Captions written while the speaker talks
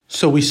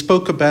So we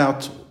spoke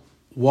about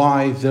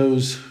why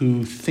those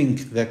who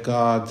think that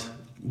God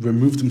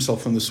removed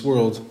himself from this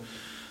world,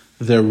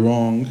 they're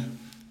wrong,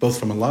 both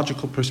from a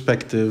logical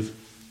perspective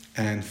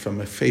and from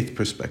a faith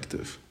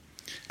perspective.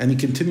 And he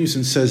continues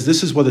and says,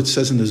 this is what it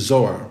says in the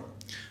Zohar,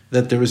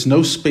 that there is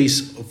no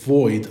space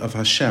void of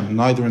Hashem,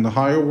 neither in the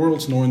higher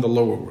worlds nor in the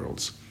lower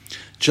worlds.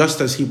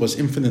 Just as he was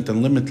infinite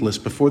and limitless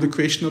before the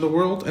creation of the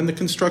world and the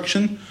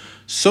construction,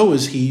 so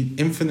is he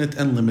infinite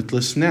and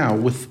limitless now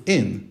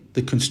within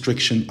the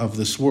constriction of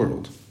this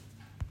world.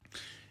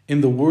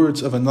 In the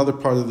words of another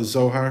part of the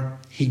Zohar,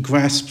 he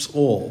grasps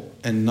all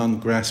and none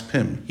grasp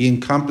him. He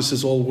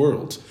encompasses all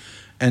worlds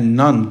and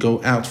none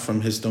go out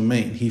from his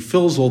domain. He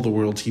fills all the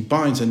worlds. He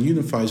binds and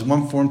unifies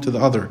one form to the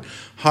other,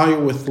 higher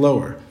with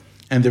lower.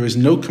 And there is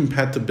no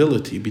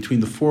compatibility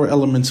between the four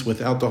elements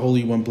without the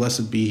Holy One,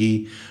 blessed be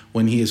he,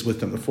 when he is with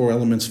them. The four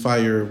elements,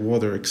 fire,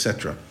 water,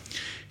 etc.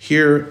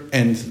 Here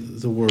end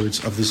the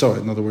words of the Zohar.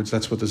 In other words,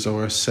 that's what the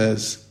Zohar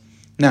says.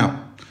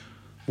 Now,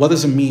 what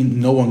does it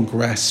mean no one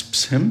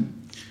grasps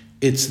him?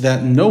 It's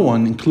that no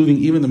one, including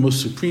even the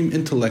most supreme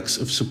intellects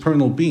of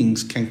supernal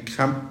beings,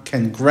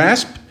 can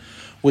grasp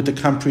with the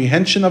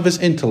comprehension of his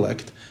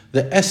intellect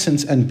the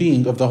essence and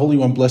being of the Holy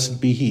One, blessed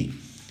be he.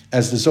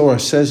 As the Zohar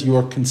says, you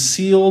are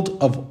concealed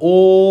of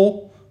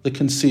all the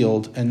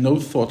concealed, and no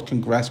thought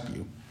can grasp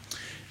you.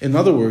 In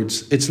other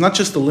words, it's not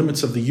just the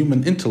limits of the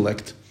human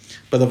intellect,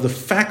 but of the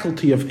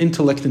faculty of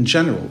intellect in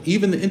general.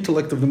 Even the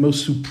intellect of the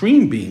most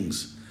supreme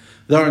beings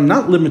that are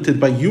not limited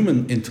by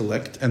human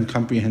intellect and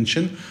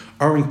comprehension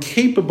are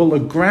incapable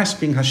of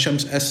grasping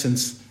Hashem's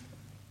essence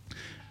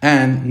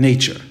and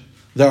nature.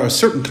 There are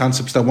certain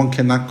concepts that one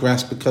cannot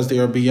grasp because they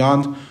are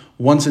beyond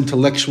one's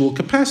intellectual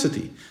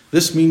capacity.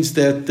 This means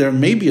that there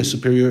may be a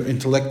superior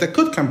intellect that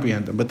could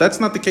comprehend them, but that's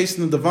not the case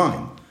in the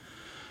divine.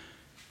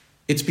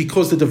 It's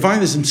because the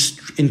divine is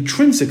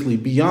intrinsically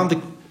beyond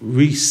the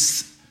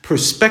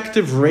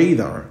perspective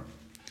radar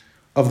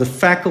of the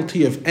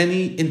faculty of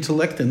any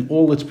intellect and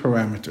all its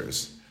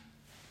parameters.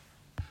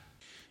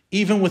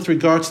 Even with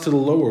regards to the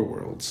lower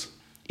worlds,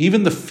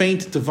 even the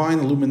faint divine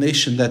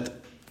illumination that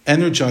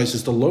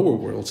energizes the lower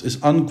worlds is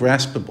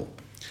ungraspable.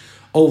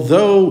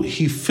 Although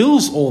he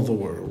fills all the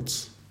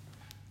worlds,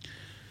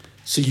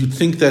 so you'd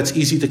think that's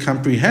easy to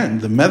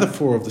comprehend, the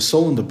metaphor of the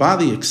soul and the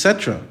body,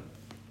 etc.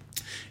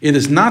 It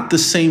is not the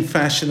same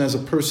fashion as a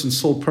person's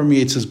soul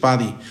permeates his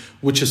body,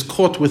 which is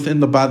caught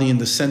within the body in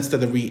the sense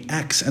that it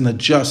reacts and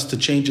adjusts to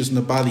changes in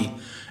the body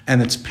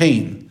and its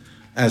pain,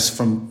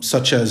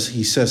 such as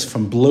he says,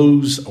 from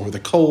blows or the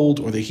cold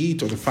or the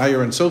heat or the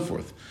fire and so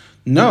forth.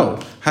 No,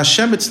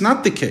 Hashem, it's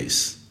not the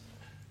case.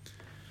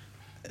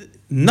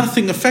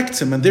 Nothing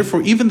affects him, and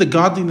therefore even the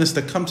godliness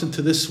that comes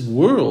into this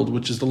world,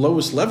 which is the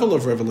lowest level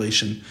of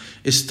revelation,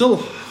 is still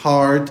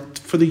impossible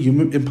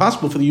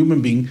for the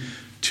human being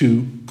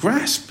to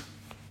grasp.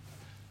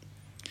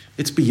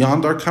 It's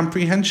beyond our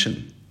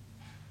comprehension.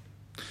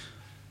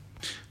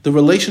 The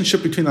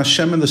relationship between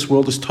Hashem and this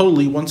world is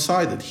totally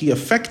one-sided. He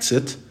affects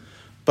it,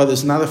 but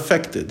is not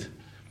affected.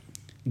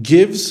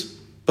 Gives,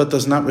 but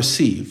does not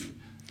receive.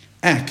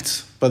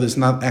 Acts, but is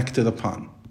not acted upon.